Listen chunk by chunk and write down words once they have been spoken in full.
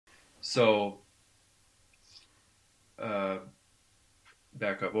So, uh,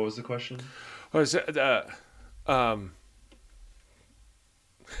 back up. What was the question? Was it, um,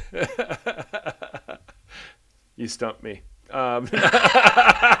 you stumped me.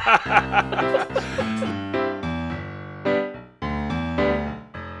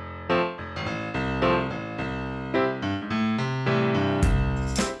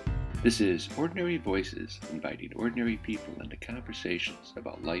 This is Ordinary Voices, inviting ordinary people into conversations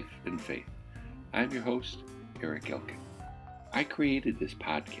about life and faith. I'm your host, Eric Elkin. I created this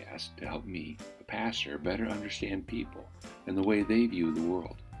podcast to help me, a pastor, better understand people and the way they view the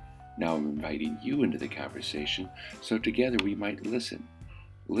world. Now I'm inviting you into the conversation so together we might listen.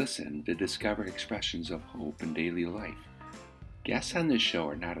 Listen to discover expressions of hope in daily life. Guests on this show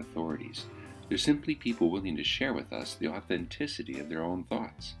are not authorities. They're simply people willing to share with us the authenticity of their own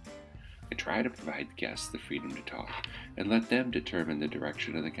thoughts. I try to provide guests the freedom to talk and let them determine the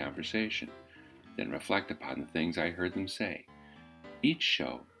direction of the conversation, then reflect upon the things I heard them say. Each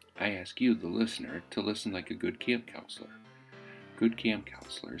show, I ask you, the listener, to listen like a good camp counselor. Good camp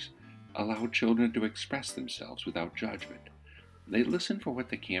counselors allow children to express themselves without judgment. They listen for what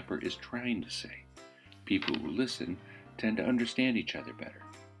the camper is trying to say. People who listen tend to understand each other better,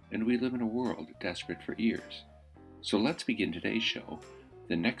 and we live in a world desperate for ears. So let's begin today's show,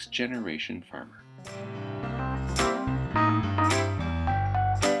 The Next Generation Farmer.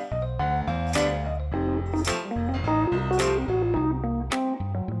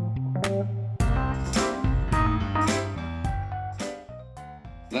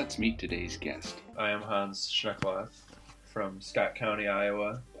 Let's meet today's guest. I am Hans Schneckloth from Scott County,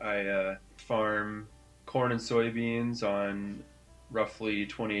 Iowa. I farm corn and soybeans on roughly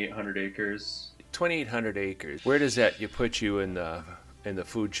 2,800 acres. 2,800 acres. Where does that put you in the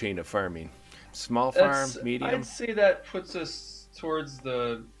food chain of farming? Small farm, medium? I'd say that puts us towards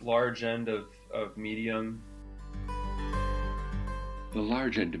the large end of medium. The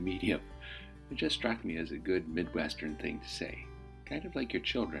large end of medium. It just struck me as a good Midwestern thing to say. Kind of like your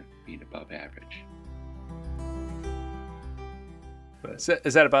children being above average.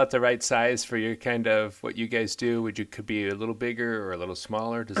 Is that about the right size for your kind of what you guys do? Could be a little bigger or a little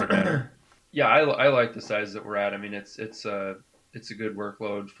smaller? Does it matter? Yeah, I like the size that we're at. I mean, it's a good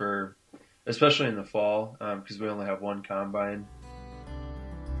workload for, especially in the fall, because we only have one combine.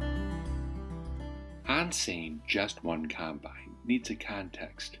 On saying just one combine needs a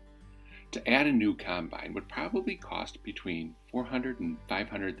context. To add a new combine would probably cost between $400,000 and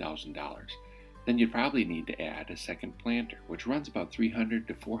 $500,000. Then you'd probably need to add a second planter, which runs about $300,000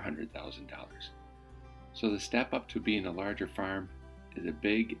 to $400,000. So the step up to being a larger farm is a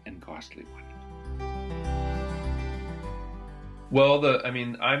big and costly one. Well,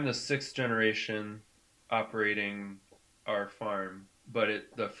 I'm the sixth generation operating our farm, but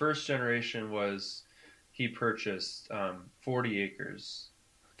the first generation was he purchased 40 acres,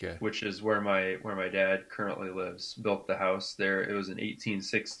 Okay. which is where my dad currently lives. Built the house there. It was in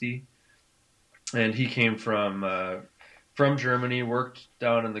 1860, and he came from Germany. Worked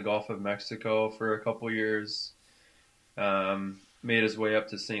down in the Gulf of Mexico for a couple years. Made his way up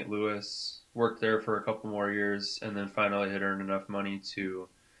to St. Louis. Worked there for a couple more years, and then finally had earned enough money to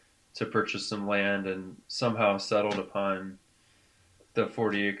purchase some land, and somehow settled upon the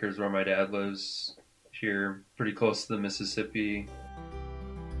 40 acres where my dad lives here, pretty close to the Mississippi.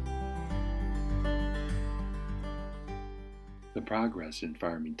 The progress in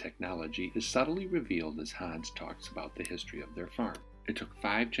farming technology is subtly revealed as Hans talks about the history of their farm. It took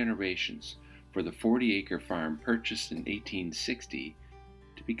 5 generations for the 40-acre farm purchased in 1860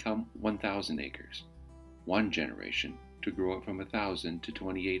 to become 1,000 acres. 1 generation to grow it from 1,000 to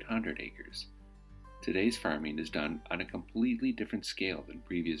 2,800 acres. Today's farming is done on a completely different scale than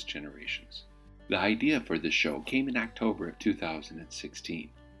previous generations. The idea for this show came in October of 2016.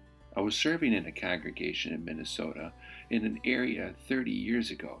 I was serving in a congregation in Minnesota in an area 30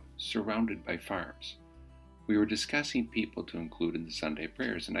 years ago, surrounded by farms. We were discussing people to include in the Sunday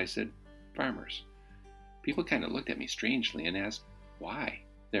prayers, and I said, farmers. People kind of looked at me strangely and asked, why?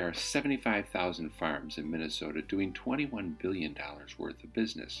 There are 75,000 farms in Minnesota doing $21 billion worth of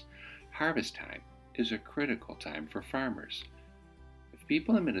business. Harvest time is a critical time for farmers. If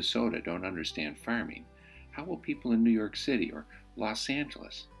people in Minnesota don't understand farming, how will people in New York City or Los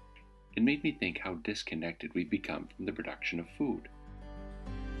Angeles? It made me think how disconnected we've become from the production of food.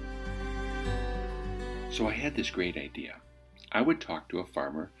 So I had this great idea. I would talk to a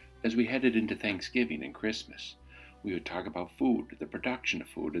farmer as we headed into Thanksgiving and Christmas. We would talk about food, the production of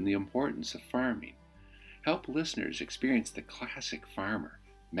food, and the importance of farming. Help listeners experience the classic farmer,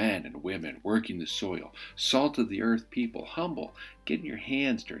 Men and women working the soil, salt of the earth people, humble, getting your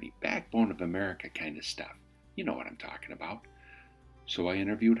hands dirty, backbone of America kind of stuff. You know what I'm talking about. So I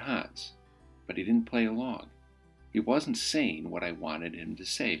interviewed Hans, but he didn't play along. He wasn't saying what I wanted him to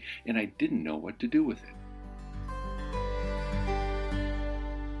say, and I didn't know what to do with it.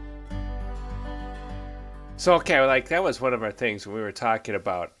 So, okay, like that was one of our things when we were talking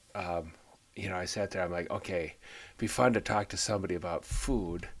about, I sat there, I'm like, okay, it'd be fun to talk to somebody about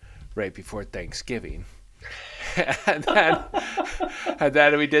food right before Thanksgiving. and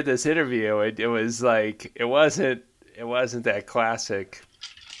then we did this interview, and it was like, it wasn't that classic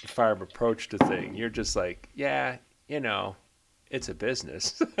farm approach to thing. You're just like, yeah, it's a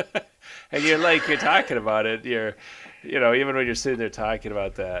business. And you're talking about it. Even when you're sitting there talking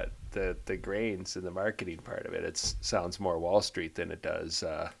about that, the grains and the marketing part of it, it sounds more Wall Street than it does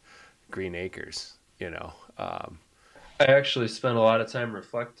Green Acres. I actually spent a lot of time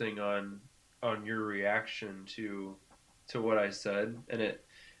reflecting on your reaction to what I said,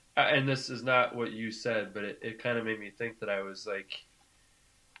 and this is not what you said, but it kind of made me think that I was like,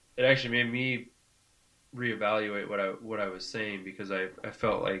 it actually made me reevaluate what I was saying, because I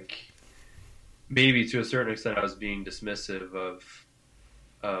felt like maybe to a certain extent I was being dismissive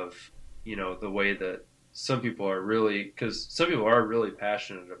of the way that some people are really, because some people are really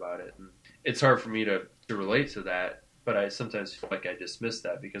passionate about it, and it's hard for me to relate to that, but I sometimes feel like I dismiss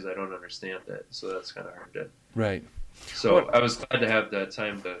that because I don't understand it, so that's kind of hard to. Right. So I was glad to have that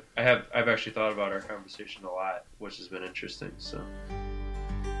time to. I've actually thought about our conversation a lot, which has been interesting.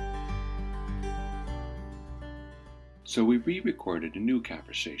 So we re-recorded a new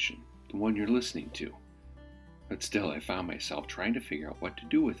conversation, the one you're listening to. But still, I found myself trying to figure out what to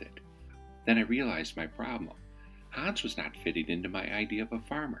do with it. Then I realized my problem. Hans was not fitting into my idea of a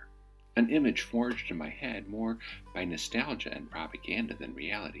farmer, an image forged in my head more by nostalgia and propaganda than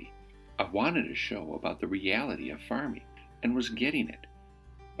reality. I wanted a show about the reality of farming, and was getting it,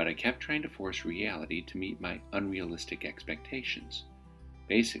 but I kept trying to force reality to meet my unrealistic expectations.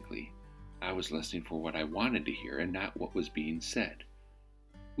 Basically, I was listening for what I wanted to hear and not what was being said.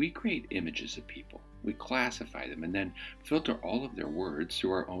 We create images of people, we classify them, and then filter all of their words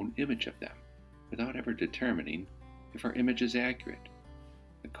through our own image of them, without ever determining if our image is accurate.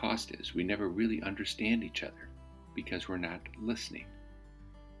 The cost is we never really understand each other, because we're not listening.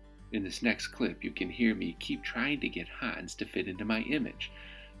 In this next clip, you can hear me keep trying to get Hans to fit into my image.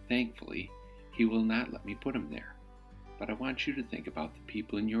 Thankfully, he will not let me put him there. But I want you to think about the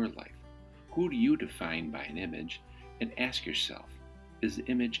people in your life. Who do you define by an image? And ask yourself, is the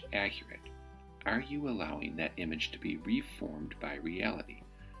image accurate? Are you allowing that image to be reformed by reality?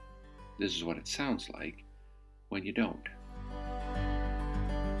 This is what it sounds like when you don't.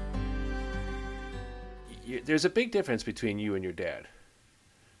 There's a big difference between you and your dad,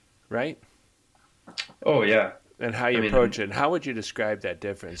 right? Oh, yeah. And how you approach it. And how would you describe that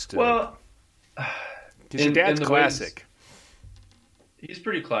difference to? Well, because your dad's classic. He's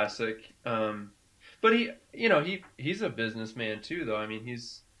pretty classic, but he's a businessman too, though. I mean,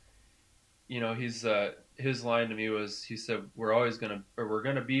 his line to me was, he said, we're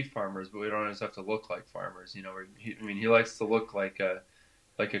gonna be farmers, but we don't always have to look like farmers. He likes to look like a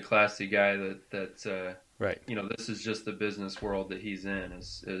classy guy that right. This is just the business world that he's in,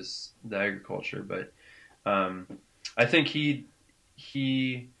 is the agriculture. But I think he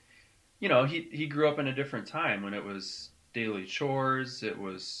grew up in a different time when it was daily chores. It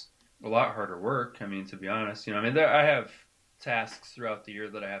was a lot harder work. I mean, to be honest, I have tasks throughout the year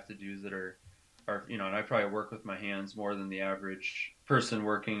that I have to do that are, and I probably work with my hands more than the average person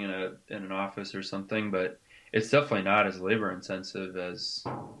working in an office or something, but it's definitely not as labor intensive as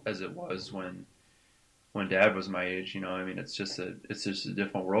it was when Dad was my age. It's just a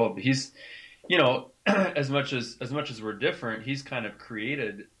different world. But he's, as much as we're different, he's kind of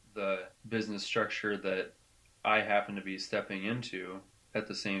created the business structure that I happen to be stepping into at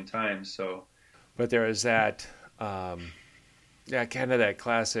the same time. So, but there is that, kind of that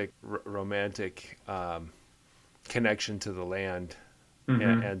classic romantic connection to the land,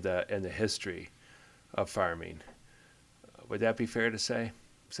 mm-hmm. and the history of farming. Would that be fair to say?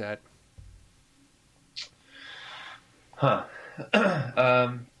 Is that? Huh.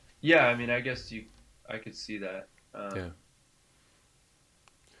 Yeah. I guess I could see that. Yeah.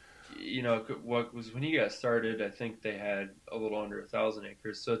 What was when he got started, I think they had a little under 1,000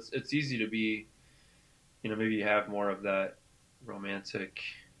 acres. So it's easy to be, maybe you have more of that romantic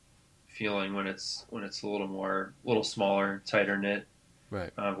feeling when it's a little smaller, tighter knit.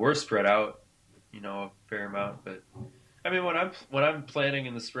 Right. We're spread out, a fair amount. But when I'm planting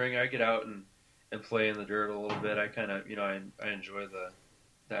in the spring, I get out and play in the dirt a little bit. I kind of, I enjoy the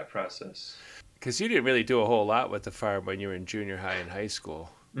that process. Because you didn't really do a whole lot with the farm when you were in junior high and high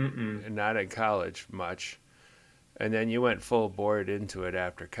school, and not in college much. And then you went full board into it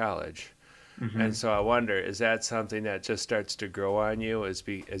after college. Mm-hmm. And so I wonder, is that something that just starts to grow on you as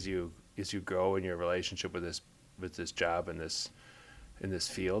you grow in your relationship with this job in this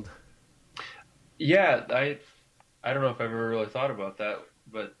field? Yeah, I don't know if I've ever really thought about that,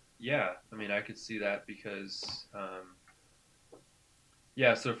 but yeah, I mean, I could see that because,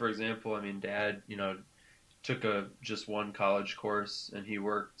 yeah. So for example, I mean, Dad, took just one college course, and he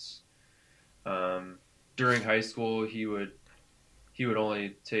worked during high school. He would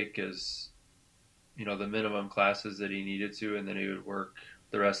only take the minimum classes that he needed to, and then he would work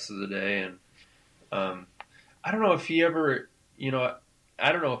the rest of the day. And I don't know if he ever,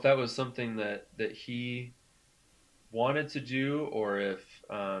 I don't know if that was something that he wanted to do, or if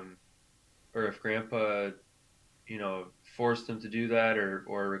Grandpa, forced him to do that,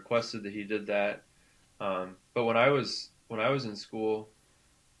 or requested that he did that. But when I was in school,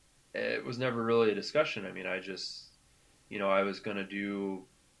 it was never really a discussion. I mean, I just, I was going to do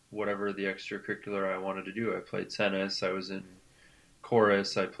whatever the extracurricular I wanted to do. I played tennis. I was in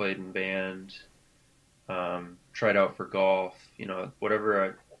chorus. I played in band. Tried out for golf.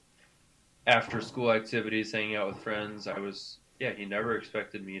 Whatever after school activities, hanging out with friends. He never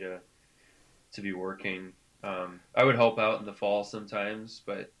expected me to be working. I would help out in the fall sometimes,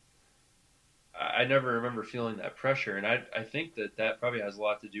 but I never remember feeling that pressure. And I think that probably has a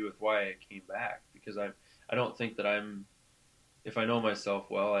lot to do with why I came back, because I don't think that if I know myself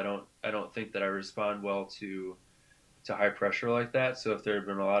well, I don't think that I respond well to high pressure like that. So if there had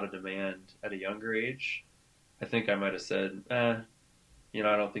been a lot of demand at a younger age, I think I might have said, I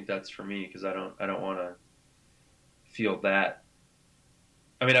don't think that's for me, because I don't want to feel that.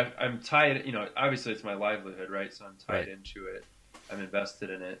 I mean, I'm tied, obviously it's my livelihood, right? So I'm tied into it. I'm invested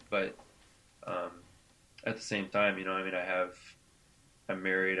in it. But at the same time, I mean, I'm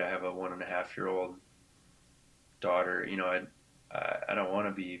married. I have a 1.5-year-old daughter. I don't want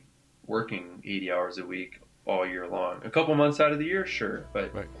to be working 80 hours a week all year long. A couple months out of the year, sure.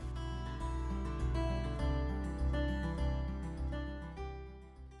 But right.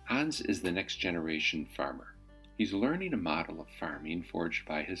 Hans is the next generation farmer. He's learning a model of farming forged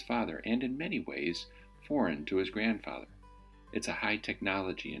by his father, and in many ways foreign to his grandfather. It's a high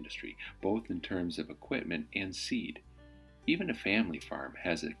technology industry, both in terms of equipment and seed. Even a family farm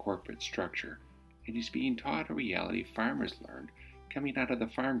has a corporate structure, and he's being taught a reality farmers learned coming out of the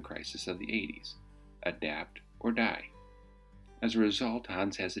farm crisis of the 80s: adapt or die. As a result,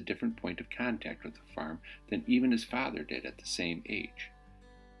 Hans has a different point of contact with the farm than even his father did at the same age.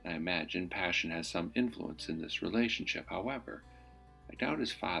 I imagine passion has some influence in this relationship. However, I doubt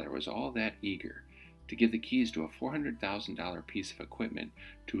his father was all that eager to give the keys to a $400,000 piece of equipment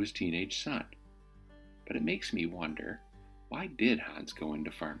to his teenage son. But it makes me wonder, why did Hans go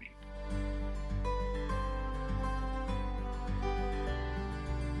into farming?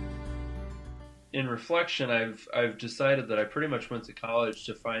 in reflection, I've decided that I pretty much went to college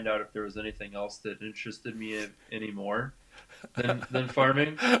to find out if there was anything else that interested me anymore than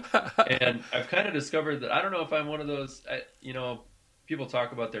farming. And I've kind of discovered that I don't know if I'm one of those, people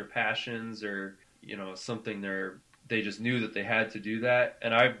talk about their passions, or, something they just knew that they had to do that.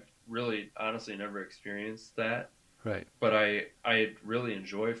 And I've really honestly never experienced that. Right. But I really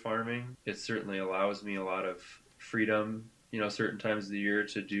enjoy farming. It certainly allows me a lot of freedom, certain times of the year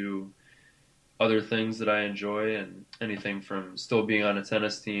to do other things that I enjoy, and anything from still being on a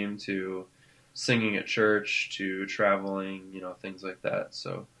tennis team to singing at church to traveling, things like that.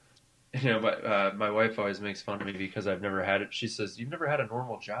 So, my wife always makes fun of me because I've never had it. She says, "You've never had a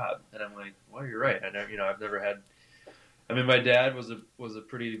normal job," and I'm like, "Well, you're right. I've never had." I mean, my dad was a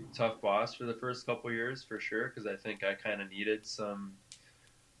pretty tough boss for the first couple of years, for sure, because I think I kind of needed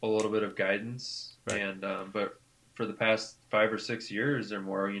a little bit of guidance. Right. And but for the past 5 or 6 years or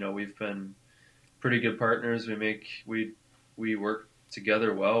more, we've been pretty good partners. We work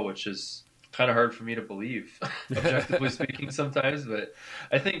together well, which is kind of hard for me to believe, objectively speaking, sometimes. But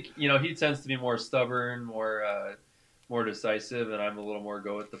I think he tends to be more stubborn, more decisive, and I'm a little more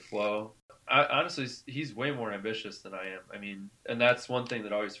go with the flow. Honestly, he's way more ambitious than I am. I mean, and that's one thing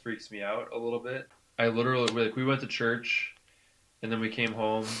that always freaks me out a little bit. I literally, we went to church, and then we came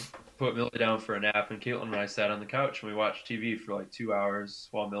home, put Millie down for a nap, and Caitlin and I sat on the couch and we watched TV for like 2 hours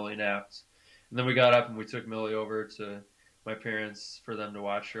while Millie napped. And then we got up and we took Millie over to my parents for them to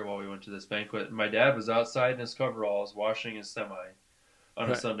watch her while we went to this banquet. And my dad was outside in his coveralls washing his semi on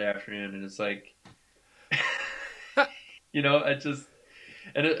a Sunday afternoon, and it's like,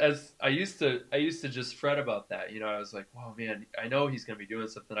 And as I used to just fret about that. I was like, "Wow, man, I know he's going to be doing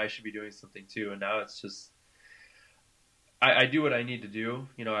something. I should be doing something too." And now it's just I do what I need to do.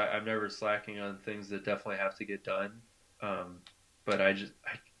 I'm never slacking on things that definitely have to get done. Um, but I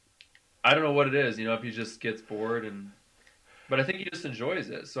don't know what it is. If he just gets bored but I think he just enjoys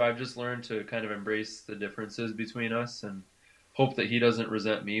it. So I've just learned to kind of embrace the differences between us and hope that he doesn't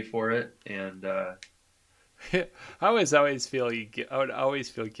resent me for it. And I would always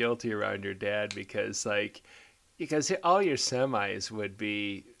feel guilty around your dad because all your semis would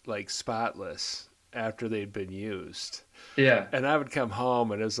be like spotless after they'd been used. yeah, And I would come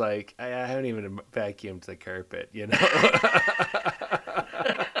home and it was like, I haven't even vacuumed the carpet, you know?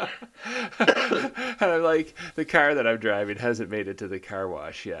 And I'm like, the car that I'm driving hasn't made it to the car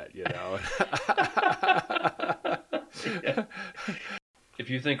wash yet, you know? yeah. If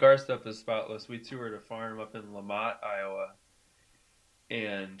you think our stuff is spotless, we toured a farm up in Lamont, Iowa,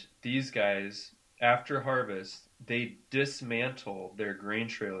 and these guys, after harvest, they dismantle their grain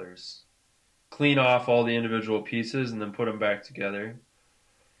trailers, clean off all the individual pieces, and then put them back together.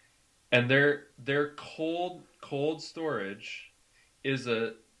 And their cold storage is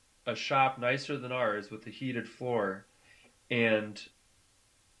a shop nicer than ours with a heated floor. And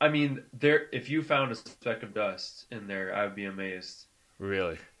I mean, there if you found a speck of dust in there, I would be amazed.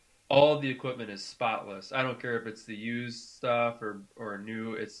 Really? All the equipment is spotless. I don't care if it's the used stuff or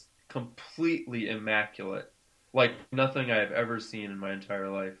new. It's completely immaculate, like nothing I've ever seen in my entire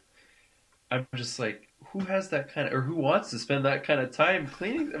life. I'm just like, who has that kind of, or who wants to spend that kind of time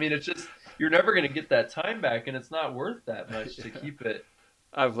cleaning? I mean, it's just you're never going to get that time back, and it's not worth that much to Yeah. keep it.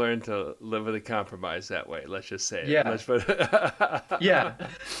 I've learned to live with a compromise that way. Let's just say it. Yeah, Let's put yeah,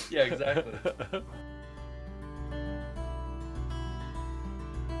 yeah, exactly.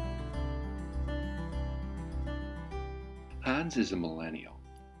 Hans is a millennial,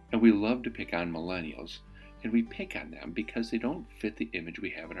 and we love to pick on millennials, and we pick on them because they don't fit the image we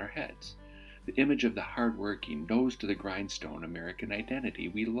have in our heads. The image of the hardworking, nose to the grindstone American identity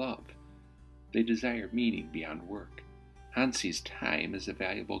we love. They desire meaning beyond work. Hans sees time as a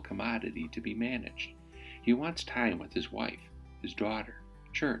valuable commodity to be managed. He wants time with his wife, his daughter,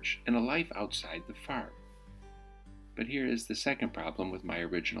 church, and a life outside the farm. But here is the second problem with my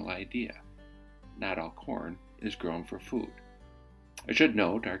original idea. Not all corn is grown for food. I should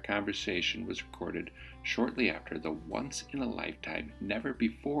note our conversation was recorded shortly after the once-in-a-lifetime,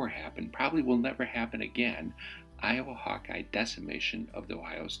 never-before happened, probably will never happen again, Iowa Hawkeye decimation of the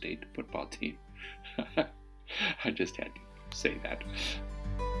Ohio State football team. I just had to say that.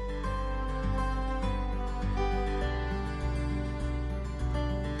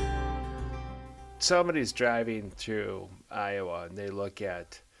 Somebody's driving through Iowa and they look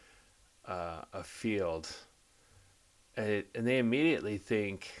at a field and they immediately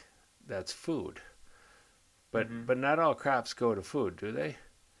think that's food. Hmm. But not all crops go to food, do they?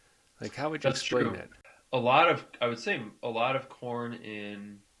 Like, how would you That's explain true. that? I would say a lot of corn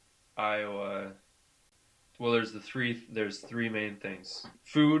in Iowa. Well, there's three main things: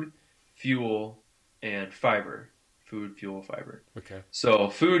 food, fuel, and fiber. Food, fuel, fiber. Okay. So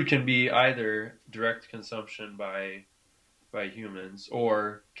food can be either direct consumption by humans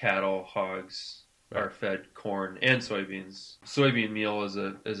or cattle, hogs Right. are fed corn and soybeans. Soybean meal is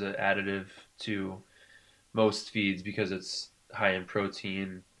an additive to most feeds because it's high in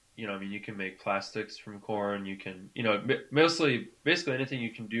protein. I mean, you can make plastics from corn. You can, mostly, basically anything you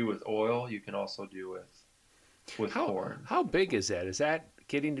can do with oil, you can also do with How corn. how big is that? Is that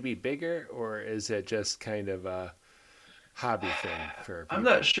getting to be bigger, or is it just kind of a hobby thing for I'm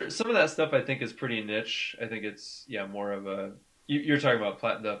not people? sure. Some of that stuff I think is pretty niche. I think it's more of you're talking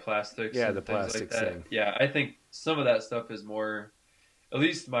about the plastics Yeah, the and things like plastics that. thing. Yeah, I think some of that stuff is more. At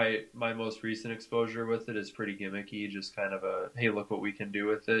least my most recent exposure with it is pretty gimmicky. Just kind of a hey, look what we can do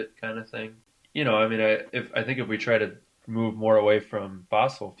with it kind of thing. I mean, I think if we try to move more away from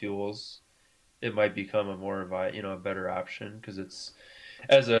fossil fuels, it might become a more a better option because it's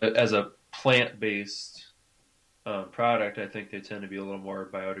as a plant based product, I think they tend to be a little more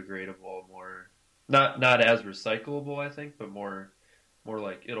biodegradable, more not as recyclable, I think, but more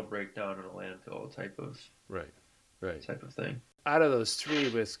like it'll break down in a landfill Right. Right. type of thing. Out of those three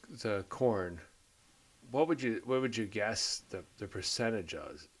with the corn, what would you guess the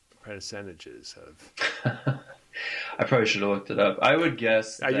percentages of? I probably should have looked it up. I would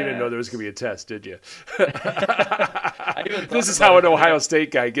guess You didn't know that there was going to be a test, did you? I even This thought is about how it an today. Ohio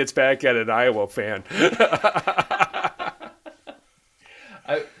State guy gets back at an Iowa fan.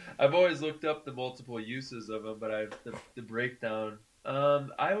 I I've always looked up the multiple uses of them, but the breakdown.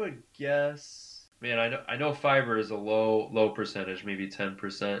 I would guess. Man, I know fiber is a low percentage, maybe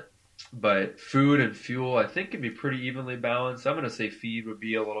 10%, but food and fuel I think can be pretty evenly balanced. I'm going to say feed would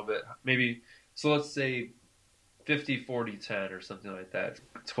be a little bit maybe, so let's say 50-40-10 or something like that.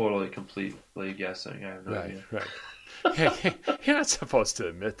 Totally completely guessing. I have no Right, idea. right. Hey, you're not supposed to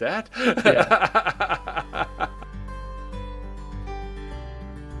admit that. Yeah.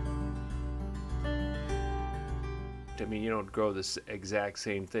 I mean, you don't grow this exact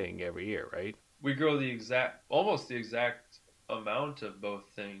same thing every year, right? We grow almost the exact amount of both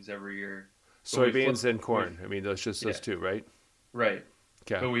things every year. But Soybeans and corn. I mean, those yeah, two, right? right.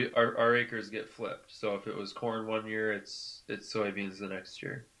 Okay. But our acres get flipped. So if it was corn one year, it's soybeans the next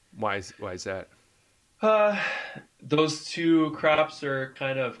year. Why is that? Uh, those two crops are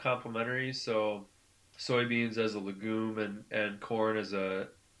kind of complementary. So soybeans as a legume and corn as a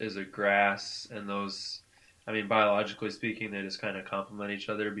grass, and those, I mean, biologically speaking, they just kind of complement each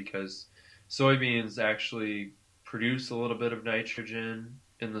other because soybeans actually produce a little bit of nitrogen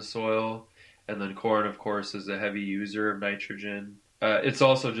in the soil, and then corn, of course, is a heavy user of nitrogen. It's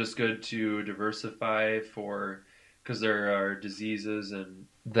also just good to diversify because there are diseases and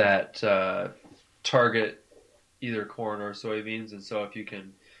that target either corn or soybeans, and so if you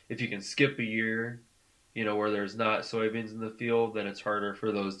can skip a year, where there's not soybeans in the field, then it's harder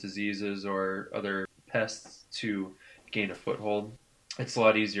for those diseases or other pests to gain a foothold. It's a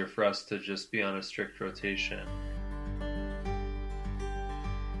lot easier for us to just be on a strict rotation.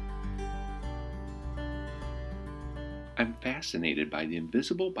 I'm fascinated by the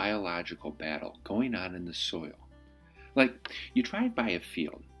invisible biological battle going on in the soil. Like, you drive by a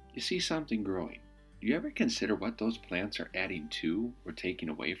field, you see something growing. Do you ever consider what those plants are adding to or taking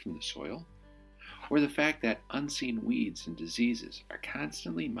away from the soil? Or the fact that unseen weeds and diseases are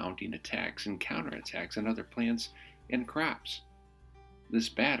constantly mounting attacks and counterattacks on other plants and crops? This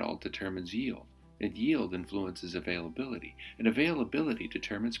battle determines yield, and yield influences availability, and availability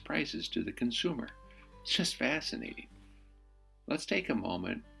determines prices to the consumer. It's just fascinating. Let's take a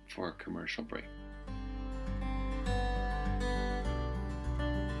moment for a commercial break.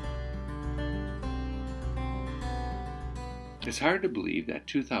 It's hard to believe that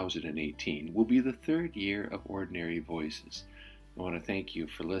 2018 will be the third year of Ordinary Voices. I want to thank you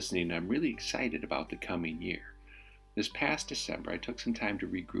for listening. I'm really excited about the coming year. This past December, I took some time to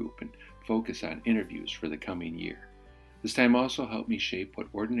regroup and focus on interviews for the coming year. This time also helped me shape what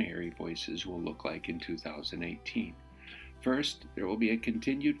Ordinary Voices will look like in 2018. First, there will be a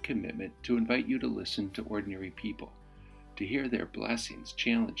continued commitment to invite you to listen to ordinary people, to hear their blessings,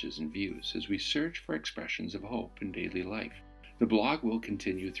 challenges, and views as we search for expressions of hope in daily life. The blog will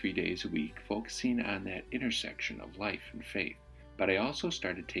continue 3 days a week, focusing on that intersection of life and faith. But I also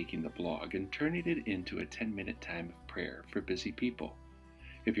started taking the blog and turning it into a 10-minute time of prayer for busy people.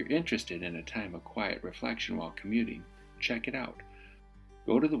 If you're interested in a time of quiet reflection while commuting, check it out.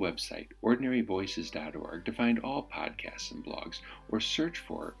 Go to the website, ordinaryvoices.org, to find all podcasts and blogs, or search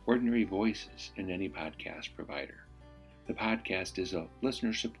for Ordinary Voices in any podcast provider. The podcast is a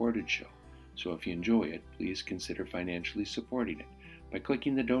listener-supported show, so if you enjoy it, please consider financially supporting it by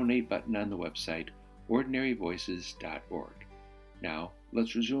clicking the donate button on the website, ordinaryvoices.org. Now,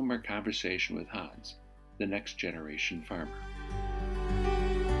 let's resume our conversation with Hans, the next generation farmer.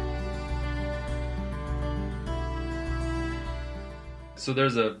 So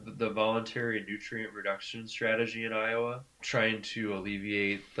there's the voluntary nutrient reduction strategy in Iowa, trying to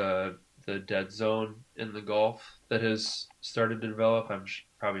alleviate the dead zone in the Gulf that has started to develop.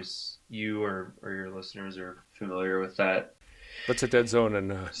 Probably you or your listeners are familiar with that. What's a dead zone in?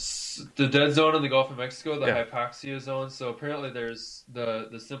 The dead zone in the Gulf of Mexico, the Yeah. hypoxia zone. So apparently there's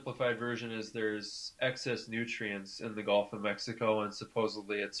the simplified version is there's excess nutrients in the Gulf of Mexico, and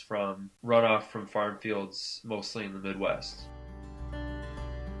supposedly it's from runoff from farm fields, mostly in the Midwest.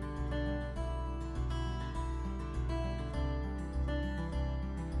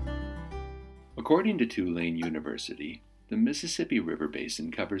 According to Tulane University, the Mississippi River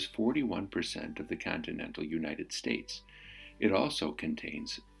Basin covers 41% of the continental United States. It also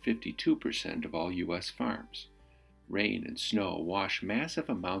contains 52% of all U.S. farms. Rain and snow wash massive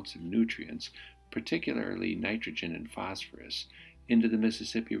amounts of nutrients, particularly nitrogen and phosphorus, into the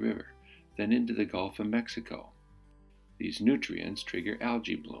Mississippi River, then into the Gulf of Mexico. These nutrients trigger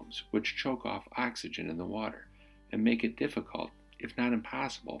algae blooms, which choke off oxygen in the water and make it difficult, if not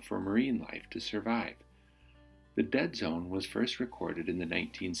impossible, for marine life to survive. The dead zone was first recorded in the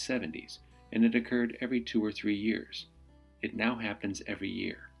 1970s, and it occurred every 2 or 3 years. It now happens every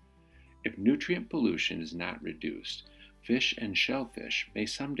year. If nutrient pollution is not reduced, fish and shellfish may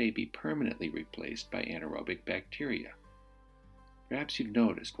someday be permanently replaced by anaerobic bacteria. Perhaps you've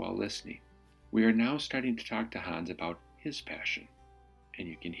noticed while listening, We are now starting to talk to Hans about his passion, and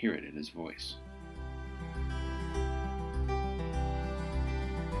you can hear it in his voice.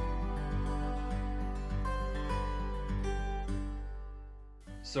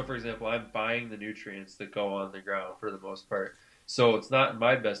 So, for example, I'm buying the nutrients that go on the ground for the most part. So it's not in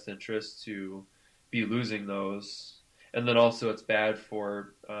my best interest to be losing those. And then also it's bad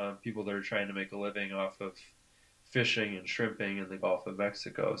for people that are trying to make a living off of fishing and shrimping in the Gulf of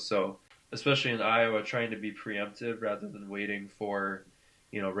Mexico. So especially in Iowa, trying to be preemptive rather than waiting for,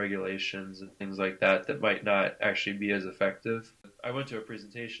 regulations and things like that that might not actually be as effective. I went to a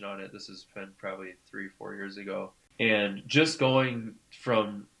presentation on it. This has been probably 3-4 years ago. And just going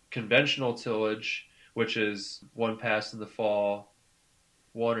from conventional tillage, which is one pass in the fall,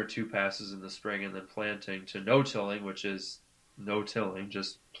 1 or 2 passes in the spring, and then planting, to no tilling, which is no tilling,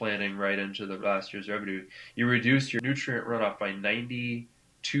 just planting right into the last year's revenue, you reduce your nutrient runoff by 92%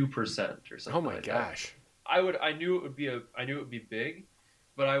 or something. Oh my like gosh! That. I knew it would be big,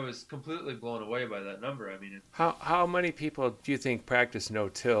 but I was completely blown away by that number. I mean, How many people do you think practice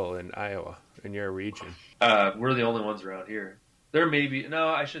no-till in Iowa, in your region? we're the only ones around here. There may be, no,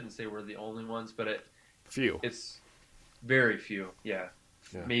 I shouldn't say we're the only ones, but it's very few. Yeah.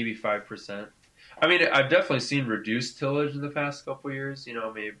 Maybe 5%. I mean, I've definitely seen reduced tillage in the past couple of years.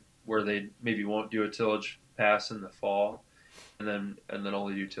 Maybe where they maybe won't do a tillage pass in the fall, and then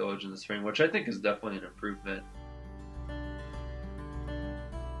only do tillage in the spring, which I think is definitely an improvement.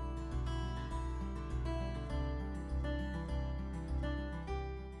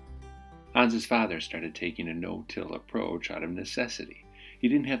 Hans's father started taking a no-till approach out of necessity. He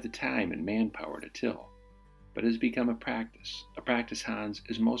didn't have the time and manpower to till, but it has become a practice Hans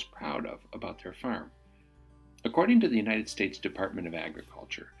is most proud of about their farm. According to the United States Department of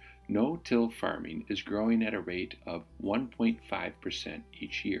Agriculture, no-till farming is growing at a rate of 1.5%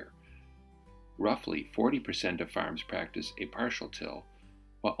 each year. Roughly 40% of farms practice a partial till,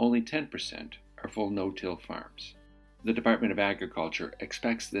 while only 10% are full no-till farms. The Department of Agriculture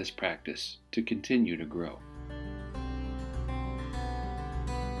expects this practice to continue to grow.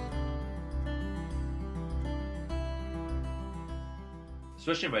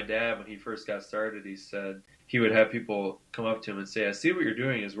 Especially my dad, when he first got started, he said he would have people come up to him and say, "I see what you're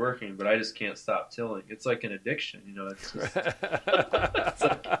doing is working, but I just can't stop tilling." It's like an addiction, It's just,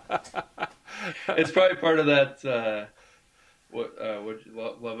 it's probably part of that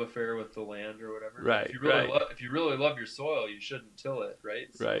love affair with the land or whatever. Right. If you really love your soil, you shouldn't till it, right?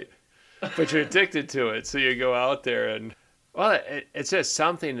 Right. But you're addicted to it, so you go out there and it's just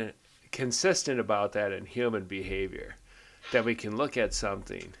something consistent about that in human behavior, that we can look at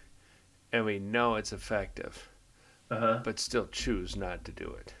something and we know it's effective, but still choose not to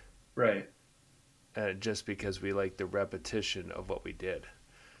do it. Right. Just because we like the repetition of what we did.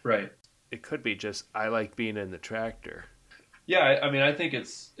 Right. It could be just, I like being in the tractor. Yeah, I mean, I think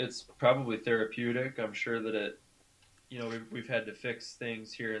it's probably therapeutic. I'm sure that it, we've had to fix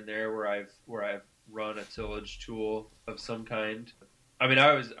things here and there where I've run a tillage tool of some kind. I mean,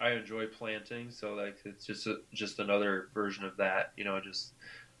 I enjoy planting, so like it's just another version of that, just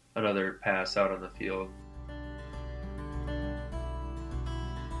another pass out on the field.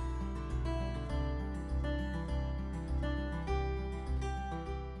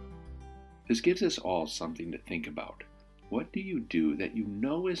 This gives us all something to think about. What do you do that you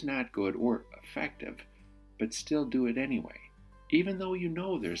know is not good or effective, but still do it anyway, even though you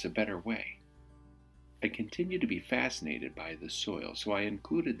know there's a better way? I continue to be fascinated by the soil, so I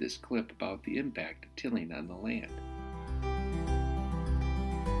included this clip about the impact of tilling on the land.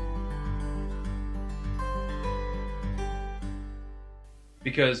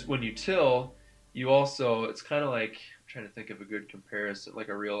 Because when you till, you also, it's kind of like, I'm trying to think of a good comparison, like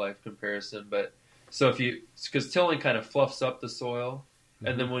a real life comparison, but so because tilling kind of fluffs up the soil,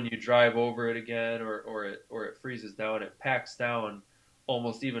 and then when you drive over it again or it freezes down, it packs down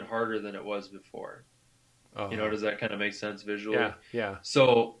almost even harder than it was before. Does that kind of make sense visually? Yeah.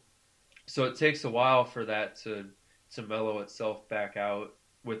 So it takes a while for that to mellow itself back out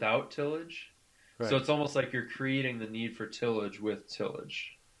without tillage. Right. So it's almost like you're creating the need for tillage with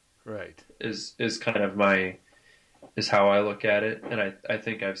tillage. Right. Is kind of is how I look at it, and I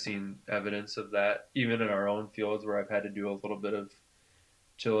think I've seen evidence of that even in our own fields where I've had to do a little bit of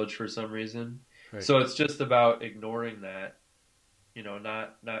tillage for some reason. Right. So it's just about ignoring that,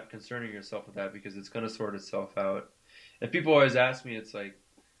 not concerning yourself with that, because it's going to sort itself out. And people always ask me, it's like,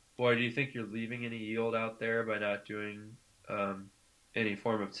 boy, do you think you're leaving any yield out there by not doing any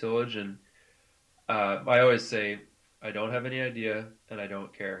form of tillage? And I always say, I don't have any idea, and I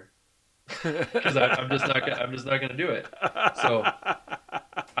don't care, because I'm just not going to do it. So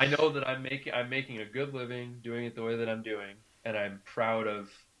I know that I'm making a good living doing it the way that I'm doing, and I'm proud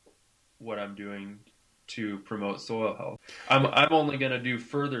of what I'm doing to promote soil health. I'm only going to do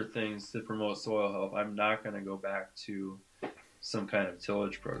further things to promote soil health. I'm not going to go back to some kind of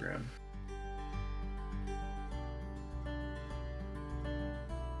tillage program.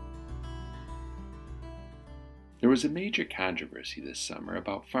 There was a major controversy this summer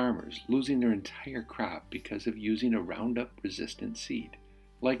about farmers losing their entire crop because of using a Roundup-resistant seed.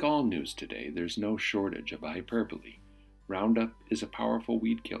 Like all news today, there's no shortage of hyperbole. Roundup is a powerful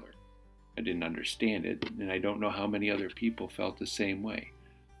weed killer. I didn't understand it, and I don't know how many other people felt the same way.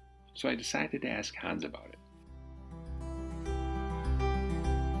 So I decided to ask Hans about it.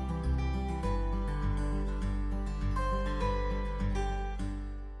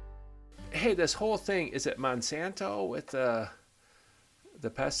 Hey, this whole thing, is it Monsanto with the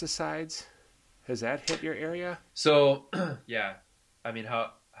pesticides? Has that hit your area? So, yeah. I mean,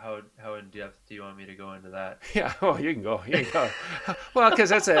 how in depth do you want me to go into that? Yeah, you can go. Well, because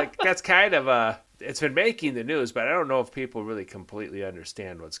that's kind of it's been making the news, but I don't know if people really completely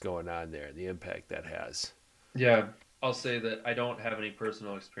understand what's going on there, the impact that has. Yeah, I'll say that I don't have any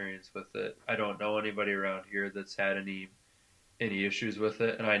personal experience with it. I don't know anybody around here that's had any issues with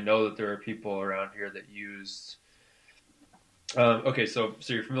it, and I know that there are people around here that used. Okay, so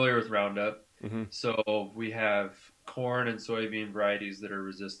you're familiar with Roundup. Mm-hmm. So we have corn and soybean varieties that are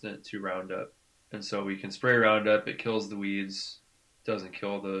resistant to Roundup, and so we can spray Roundup. It kills the weeds, doesn't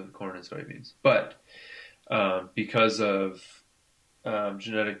kill the corn and soybeans. But because of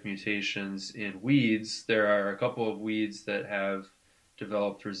genetic mutations in weeds, there are a couple of weeds that have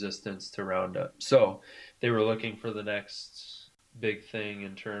developed resistance to Roundup. So they were looking for the next big thing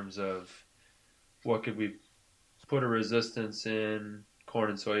in terms of what could we put a resistance in corn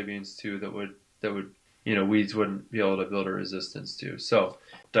and soybeans to that would weeds wouldn't be able to build a resistance to. So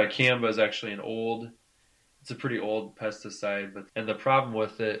dicamba is actually it's a pretty old pesticide, and the problem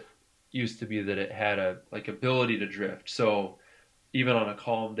with it used to be that it had ability to drift. So even on a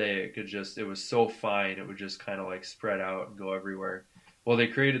calm day, it was so fine, it would just kind of like spread out and go everywhere. Well, they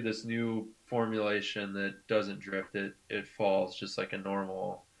created this new formulation that doesn't drift. It falls just like a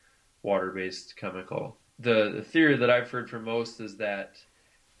normal water-based chemical. The theory that I've heard from most is that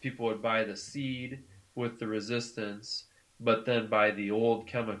people would buy the seed with the resistance, but then buy the old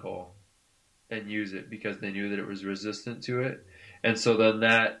chemical and use it because they knew that it was resistant to it. And so then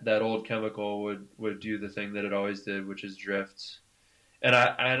that old chemical would do the thing that it always did, which is drift. And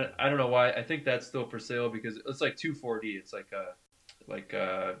I don't know why. I think that's still for sale because it's like 2,4-D. It's like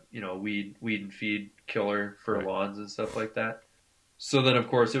a weed and feed killer for right. lawns and stuff like that. So then, of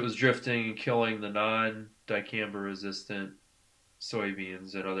course, it was drifting and killing the non-dicamba resistant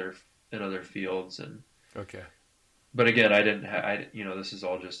soybeans and other fields. And okay. But again, this is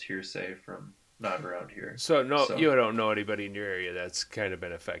all just hearsay from not around here. So you don't know anybody in your area that's kind of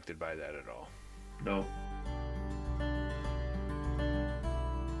been affected by that at all? No.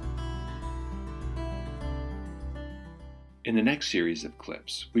 In the next series of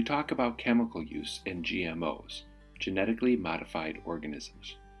clips, we talk about chemical use and GMOs, genetically modified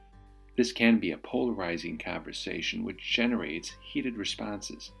organisms. This can be a polarizing conversation which generates heated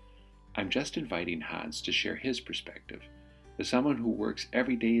responses. I'm just inviting Hans to share his perspective as someone who works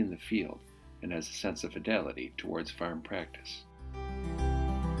every day in the field and has a sense of fidelity towards farm practice.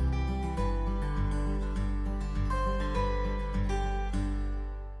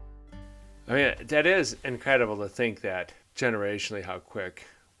 I mean, that is incredible to think that generationally how quick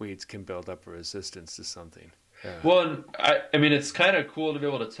weeds can build up a resistance to something. Yeah. Well, and I mean, it's kind of cool to be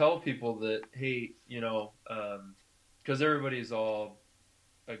able to tell people that, hey, because everybody's all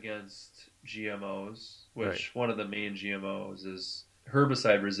against GMOs, which right. One of the main GMOs is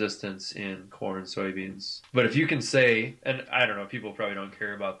herbicide resistance in corn and soybeans. But if you can say, and I don't know, people probably don't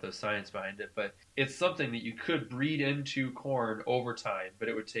care about the science behind it, but it's something that you could breed into corn over time, but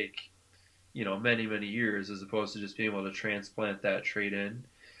it would take, many, many years as opposed to just being able to transplant that trait in.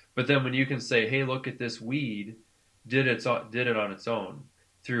 But then when you can say, hey, look at this weed, did it on its own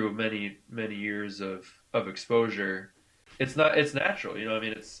through many, many years of exposure, it's natural,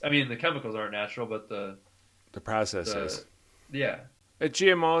 the chemicals aren't natural, but the process is. Yeah. A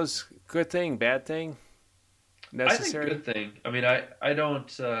GMO's good thing, bad thing? Necessary? I think good thing. I mean, I don't,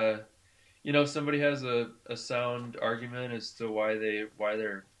 somebody has a sound argument as to why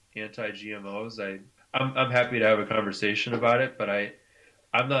they're anti-GMOs. I'm happy to have a conversation about it, but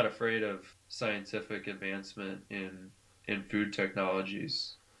I'm not afraid of scientific advancement in food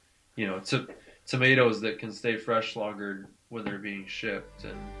technologies. Tomatoes that can stay fresh longer when they're being shipped.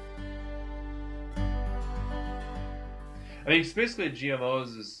 I mean, it's basically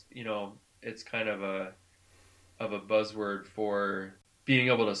GMOs is, it's kind of a buzzword for being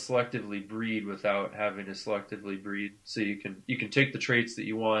able to selectively breed without having to selectively breed. So you can take the traits that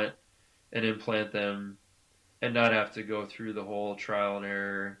you want and implant them and not have to go through the whole trial and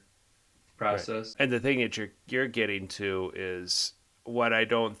error Right. process. And the thing that you're getting to is what I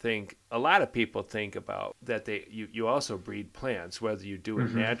don't think a lot of people think about, that you also breed plants, whether you do it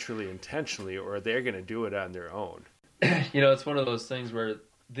Hmm. naturally, intentionally, or they're going to do it on their own. It's one of those things where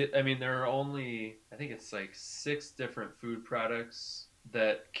I mean, there are only, I think it's like 6 different food products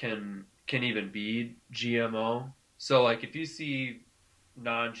that can even be GMO. So like if you see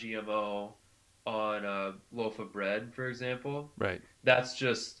non-GMO on a loaf of bread, for example, Right. that's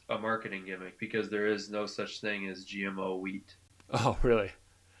just a marketing gimmick because there is no such thing as GMO wheat. Oh, really?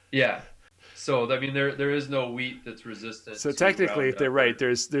 Yeah. So I mean, there is no wheat that's resistant So to technically, if they're Roundup right,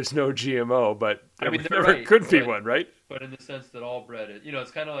 or. there's no GMO, but I there mean, they're never right, could be but one, right? but in the sense that all bread is,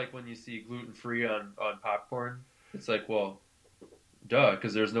 it's kind of like when you see gluten free on popcorn. It's like, well, duh,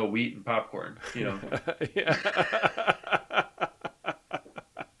 because there's no wheat in popcorn. Yeah.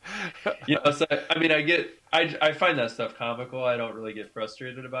 So I mean, I find that stuff comical. I don't really get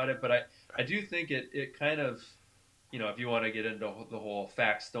frustrated about it, but I do think it kind of, if you want to get into the whole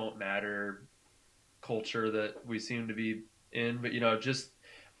facts don't matter culture that we seem to be in, but just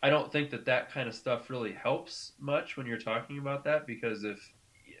I don't think that kind of stuff really helps much when you're talking about that, because if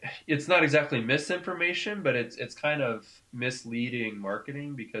it's not exactly misinformation, but it's kind of misleading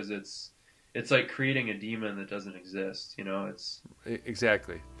marketing, because it's like creating a demon that doesn't exist. It's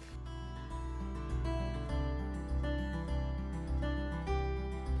Exactly.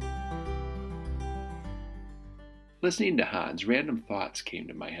 Listening to Hans, random thoughts came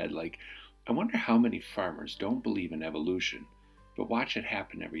to my head like, I wonder how many farmers don't believe in evolution, but watch it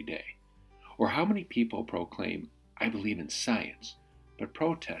happen every day. Or how many people proclaim, I believe in science, but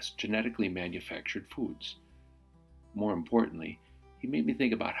protest genetically manufactured foods. More importantly, he made me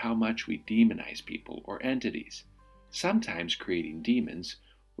think about how much we demonize people or entities, sometimes creating demons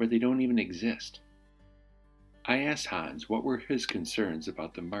where they don't even exist. I asked Hans what were his concerns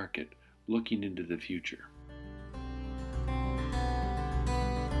about the market looking into the future.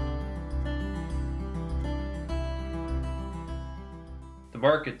 the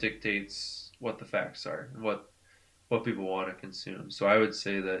market dictates what the facts are and what people want to consume. So I would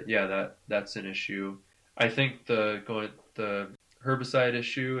say that, yeah, that's an issue. I think the herbicide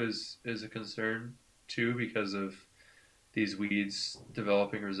issue is a concern too, because of these weeds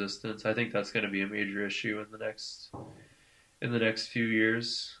developing resistance. I think that's going to be a major issue in the next few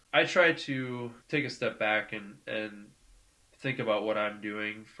years. I try to take a step back and think about what I'm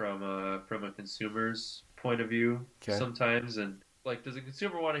doing from a consumer's point of view Okay. sometimes, and like, does a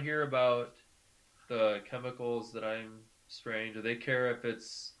consumer want to hear about the chemicals that I'm spraying? Do they care if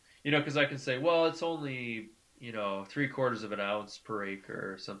it's, because I can say, well, it's only, 3/4 of an ounce per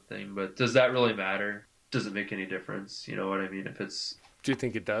acre or something, but does that really matter? Does it make any difference? You know what I mean? If it's, Do you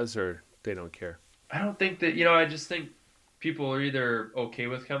think it does, or they don't care? I don't think that, I just think people are either okay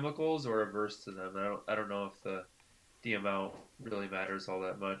with chemicals or averse to them. I don't know if the amount really matters all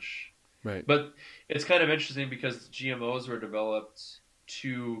that much. Right. But it's kind of interesting because GMOs were developed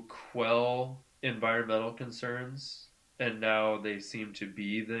to quell environmental concerns, and now they seem to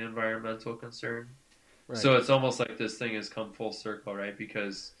be the environmental concern. Right. So it's almost like this thing has come full circle, right?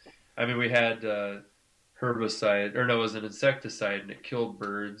 Because, I mean, we had herbicide, or no, it was an insecticide, and it killed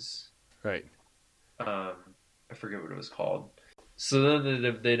birds. Right. Um, I forget what it was called. So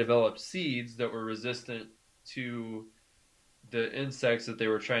then they developed seeds that were resistant to the insects that they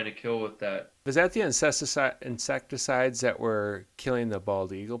were trying to kill with that. Was that the insecticides that were killing the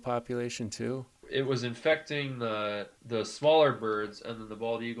bald eagle population too? It was infecting the smaller birds, and then the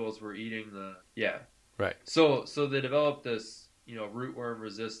bald eagles were eating the, yeah. Right. So they developed this, rootworm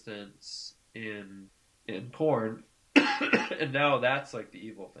resistance in corn, and now that's like the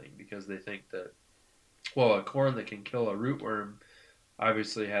evil thing, because they think that, well, a corn that can kill a rootworm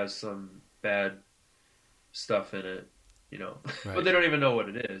obviously has some bad stuff in it, Right. but they don't even know what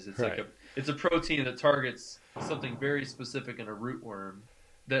it is. It's Right. like it's a protein that targets something very specific in a rootworm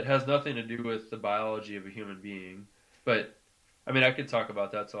that has nothing to do with the biology of a human being. But I mean, I could talk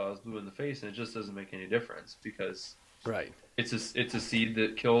about that till I was blue in the face, and it just doesn't make any difference, because Right. it's a seed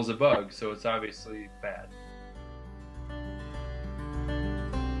that kills a bug, so it's obviously bad.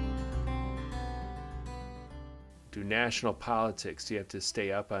 Do national politics, do you have to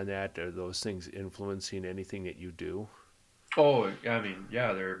stay up on that? Are those things influencing anything that you do? Oh, I mean,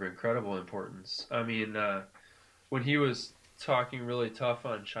 yeah, they're of incredible importance. I mean, when he was talking really tough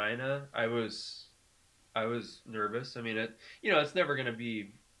on China, I was I was nervous. I mean, it's never going to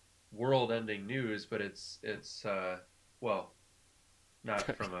be world-ending news, but well, not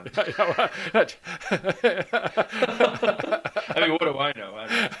from a. I mean, what do I know? I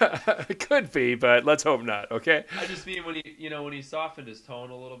don't know. It could be, but let's hope not. Okay. I just mean when he softened his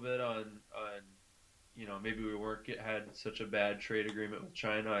tone a little bit on maybe we weren't had such a bad trade agreement with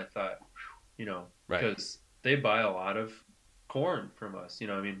China. I thought, Right. because they buy a lot of corn from us.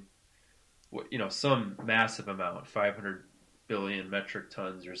 I mean, some massive amount, 500 billion metric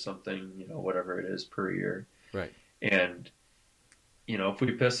tons or something. Whatever it is per year. Right. And if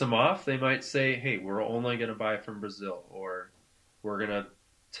we piss them off, they might say, "Hey, we're only going to buy from Brazil," or "We're going to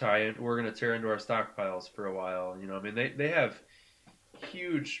tear into our stockpiles for a while." I mean, they have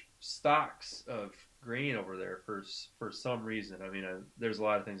huge stocks of grain over there for some reason. I mean, there's a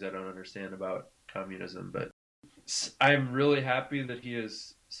lot of things I don't understand about communism, but I'm really happy that he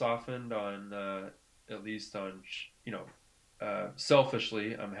has softened on at least on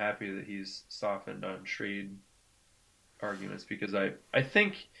selfishly. I'm happy that he's softened on trade arguments, because I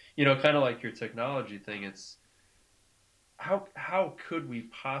think kind of like your technology thing, it's how could we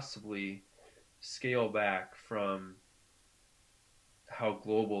possibly scale back from how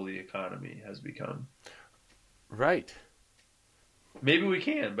global the economy has become? Right. Maybe we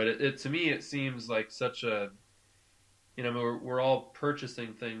can, but to me it seems like such a we're all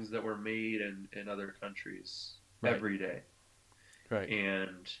purchasing things that were made in other countries every day. Right.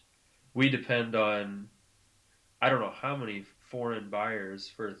 And we depend on I don't know how many foreign buyers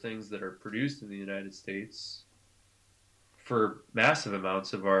for things that are produced in the United States for massive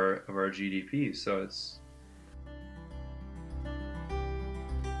amounts of our GDP. So it's.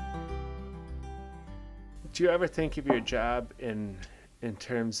 Do you ever think of your job in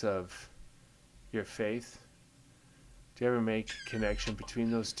terms of your faith? Do you ever make a connection between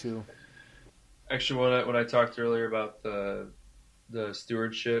those two? Actually, when I talked earlier about the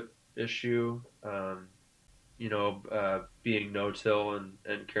stewardship issue, being no-till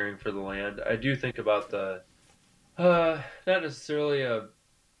and caring for the land, I do think about not necessarily a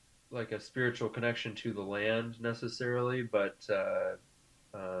spiritual connection to the land necessarily, but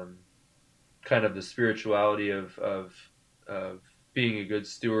kind of the spirituality of being a good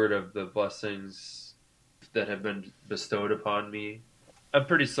steward of the blessings that have been bestowed upon me. I'm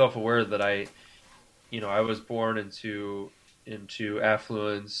pretty self-aware that I was born into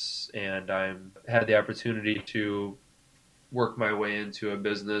affluence, and I had the opportunity to work my way into a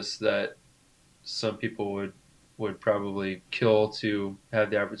business that some people would probably kill to have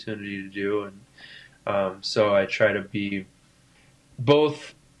the opportunity to do, and so I try to be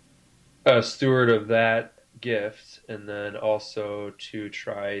both a steward of that gift, and then also to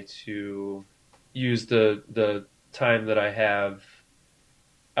try to use the time that I have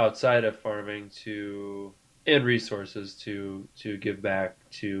outside of farming and resources to give back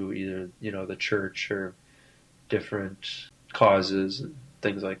to either the church or different causes and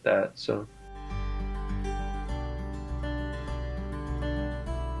things like that. So.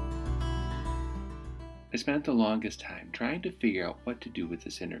 I spent the longest time trying to figure out what to do with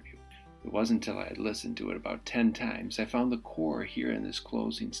this interview. It wasn't until I had listened to it about 10 times I found the core here in this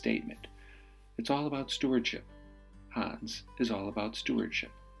closing statement. It's all about stewardship. Hans is all about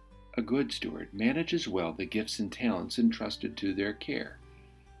stewardship. A good steward manages well the gifts and talents entrusted to their care.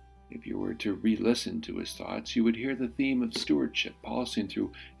 If you were to re-listen to his thoughts, you would hear the theme of stewardship pulsing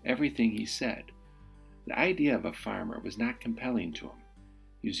through everything he said. The idea of a farmer was not compelling to him.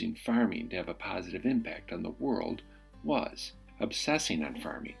 Using farming to have a positive impact on the world was. Obsessing on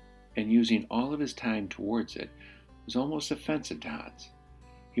farming and using all of his time towards it was almost offensive to Hans.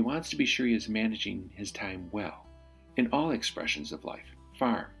 He wants to be sure he is managing his time well, in all expressions of life: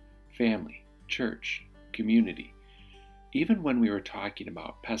 farm, family, church, community. Even when we were talking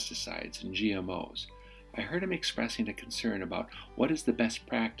about pesticides and GMOs, I heard him expressing a concern about what is the best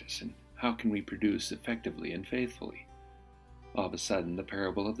practice and how can we produce effectively and faithfully. All of a sudden, the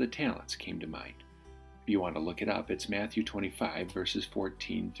parable of the talents came to mind. If you want to look it up, it's Matthew 25, verses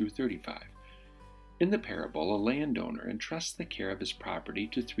 14 through 35. In the parable, a landowner entrusts the care of his property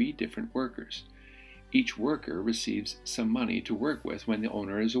to 3 different workers. Each worker receives some money to work with when the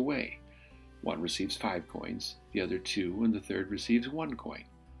owner is away. One receives 5 coins, the other 2, and the third receives 1 coin.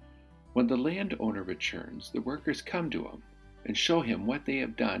 When the landowner returns, the workers come to him and show him what they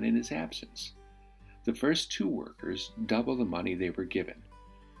have done in his absence. The first 2 workers double the money they were given.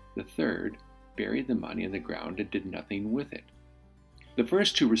 The third buried the money in the ground and did nothing with it. The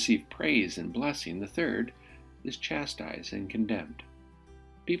first 2 receive praise and blessing. The third is chastised and condemned.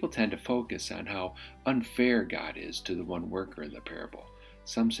 People tend to focus on how unfair God is to the one worker in the parable.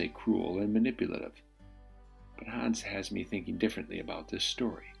 Some say cruel and manipulative. but Hans has me thinking differently about this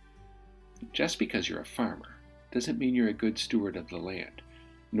story. Just because you're a farmer doesn't mean you're a good steward of the land,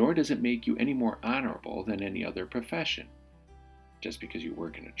 nor does it make you any more honorable than any other profession. Just because you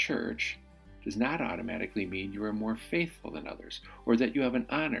work in a church does not automatically mean you are more faithful than others, or that you have an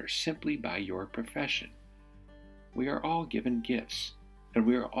honor simply by your profession. We are all given gifts, and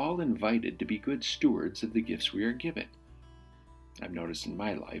we are all invited to be good stewards of the gifts we are given. I've noticed in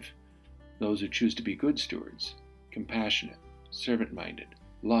my life, those who choose to be good stewards, compassionate, servant-minded,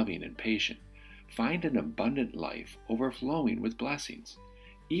 loving, and patient, find an abundant life overflowing with blessings,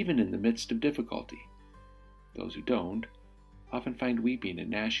 even in the midst of difficulty. Those who don't often find weeping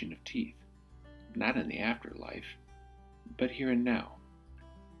and gnashing of teeth, not in the afterlife, but here and now.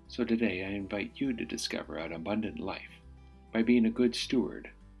 So today I invite you to discover an abundant life by being a good steward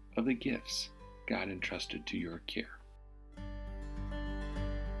of the gifts God entrusted to your care.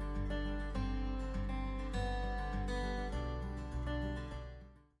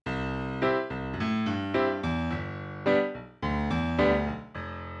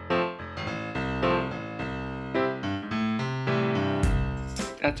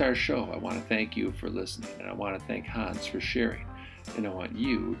 That's our show. I want to thank you for listening, and I want to thank Hans for sharing. And I want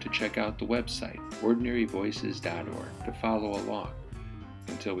you to check out the website, ordinaryvoices.org, to follow along.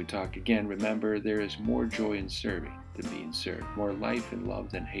 Until we talk again, remember there is more joy in serving than being served, more life in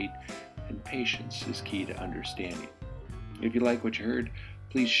love than hate, and patience is key to understanding. If you like what you heard,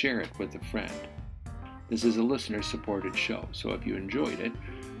 please share it with a friend. This is a listener-supported show, so if you enjoyed it,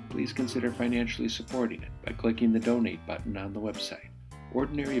 please consider financially supporting it by clicking the donate button on the website,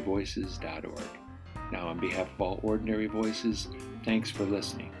 ordinaryvoices.org. Now, on behalf of all Ordinary Voices, thanks for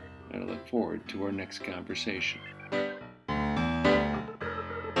listening, and I look forward to our next conversation.